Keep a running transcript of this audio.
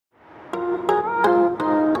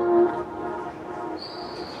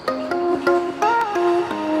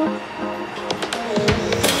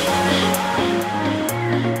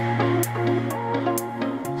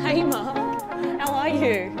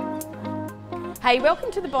Hey, welcome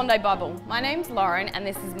to the Bondi Bubble. My name's Lauren and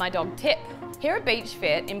this is my dog Tip. Here at Beach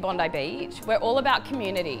Fit in Bondi Beach, we're all about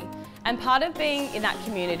community. And part of being in that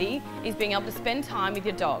community is being able to spend time with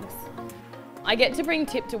your dogs. I get to bring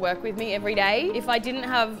Tip to work with me every day. If I didn't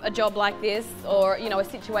have a job like this or a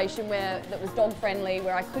situation that was dog friendly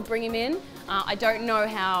where I could bring him in, I don't know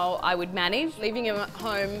how I would manage. Leaving him at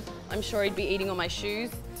home, I'm sure he'd be eating on my shoes.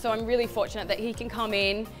 So I'm really fortunate that he can come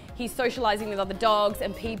in. He's socialising with other dogs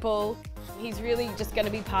and people. He's really just going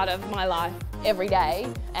to be part of my life every day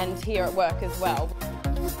and here at work as well.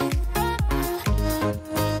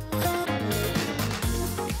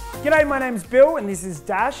 G'day, my name's Bill and this is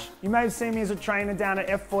Dash. You may have seen me as a trainer down at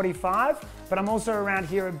F45, but I'm also around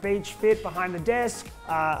here at Beach Fit behind the desk.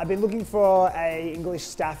 I've been looking for an English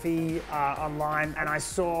staffy online and I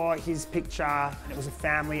saw his picture. It was a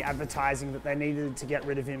family advertising that they needed to get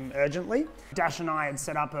rid of him urgently. Dash and I had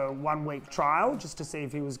set up a 1-week trial just to see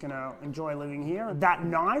if he was going to enjoy living here. That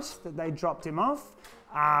night that they dropped him off,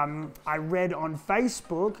 I read on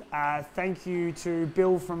Facebook, thank you to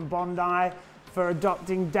Bill from Bondi for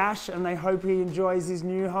adopting Dash, and they hope he enjoys his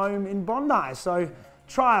new home in Bondi. So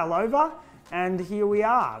trial over, and here we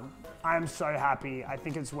are. I am so happy. I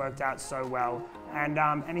think it's worked out so well.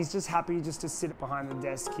 And he's just happy just to sit behind the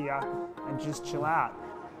desk here and just chill out.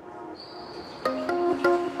 So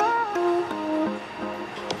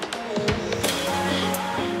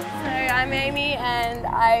I'm Amy and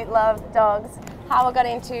I love dogs. How I got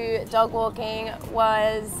into dog walking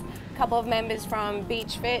was a couple of members from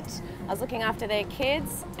Beach Fit. I was looking after their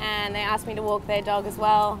kids and they asked me to walk their dog as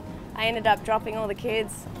well. I ended up dropping all the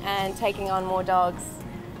kids and taking on more dogs.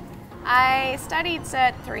 I studied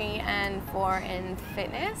Cert 3 and 4 in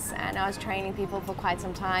fitness and I was training people for quite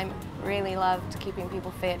some time. Really loved keeping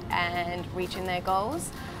people fit and reaching their goals.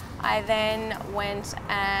 I then went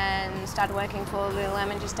and started working for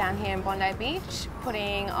Lululemon just down here in Bondi Beach,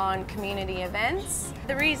 putting on community events.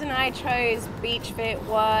 The reason I chose Beach Fit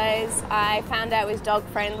was I found out it was dog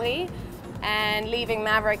friendly, and leaving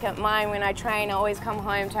Maverick at mine when I train, I always come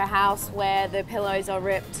home to a house where the pillows are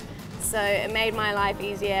ripped. So it made my life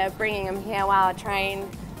easier bringing him here while I train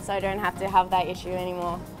so I don't have to have that issue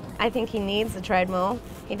anymore. I think he needs the treadmill.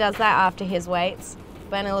 He does that after his weights,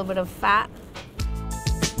 burn a little bit of fat.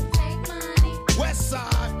 West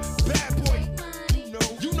side, bad boy,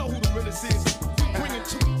 you know who the realest is. Bring it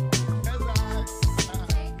to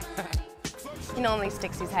He normally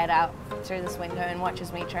sticks his head out through this window and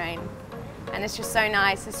watches me train. And it's just so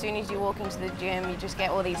nice. As soon as you walk into the gym, you just get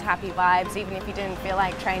all these happy vibes. Even if you didn't feel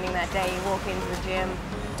like training that day, you walk into the gym,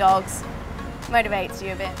 dogs, motivates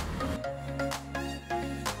you a bit.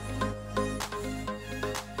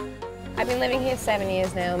 I've been living here 7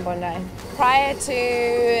 years now in Bondi. Prior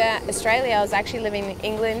to Australia, I was actually living in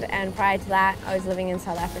England, and prior to that, I was living in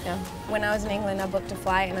South Africa. When I was in England, I booked a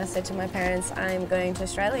flight and I said to my parents, I'm going to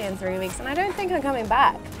Australia in 3 weeks and I don't think I'm coming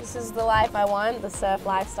back. This is the life I want, the surf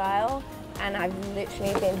lifestyle, and I've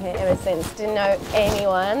literally been here ever since. Didn't know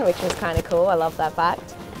anyone, which was kind of cool. I love that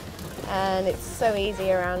fact. And it's so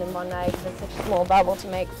easy around in Bondi because it's such a small bubble to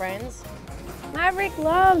make friends. Maverick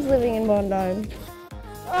loves living in Bondi.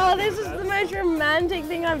 Oh, this is the most romantic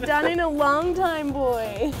thing I've done in a long time,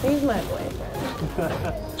 boy. He's my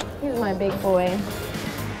boyfriend. He's my big boy.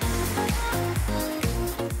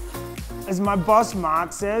 As my boss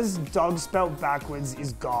Mark says, dog spelt backwards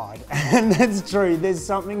is God. And that's true. There's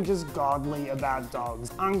something just godly about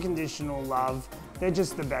dogs. Unconditional love. They're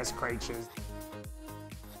just the best creatures.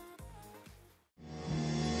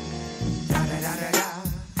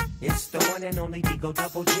 It's the one and only Digo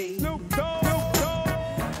Double G.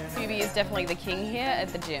 Scooby is definitely the king here at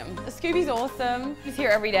the gym. Scooby's awesome. He's here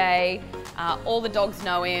every day. All the dogs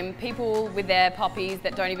know him. People with their puppies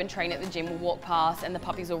that don't even train at the gym will walk past and the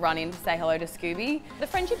puppies will run in to say hello to Scooby. The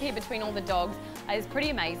friendship here between all the dogs is pretty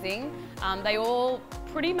amazing. They all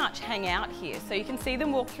pretty much hang out here. So you can see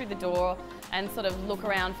them walk through the door and sort of look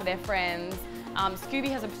around for their friends. Scooby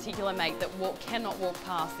has a particular mate that cannot walk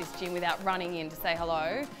past this gym without running in to say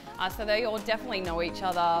hello. So they all definitely know each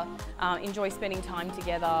other, enjoy spending time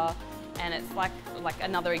together, and it's like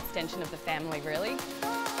another extension of the family, really.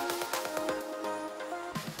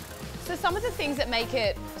 So some of the things that make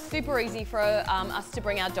it super easy for us to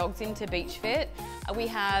bring our dogs into Beach Fit, we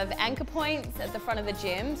have anchor points at the front of the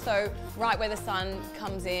gym, so right where the sun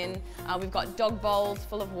comes in. We've got dog bowls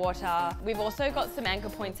full of water. We've also got some anchor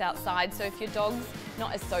points outside, so if your dog's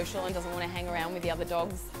not as social and doesn't want to hang around with the other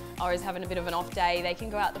dogs or is having a bit of an off day, they can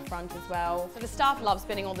go out the front as well. So the staff love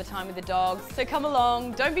spending all the time with the dogs, so come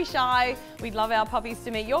along, don't be shy. We'd love our puppies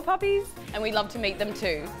to meet your puppies and we'd love to meet them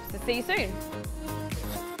too. So see you soon.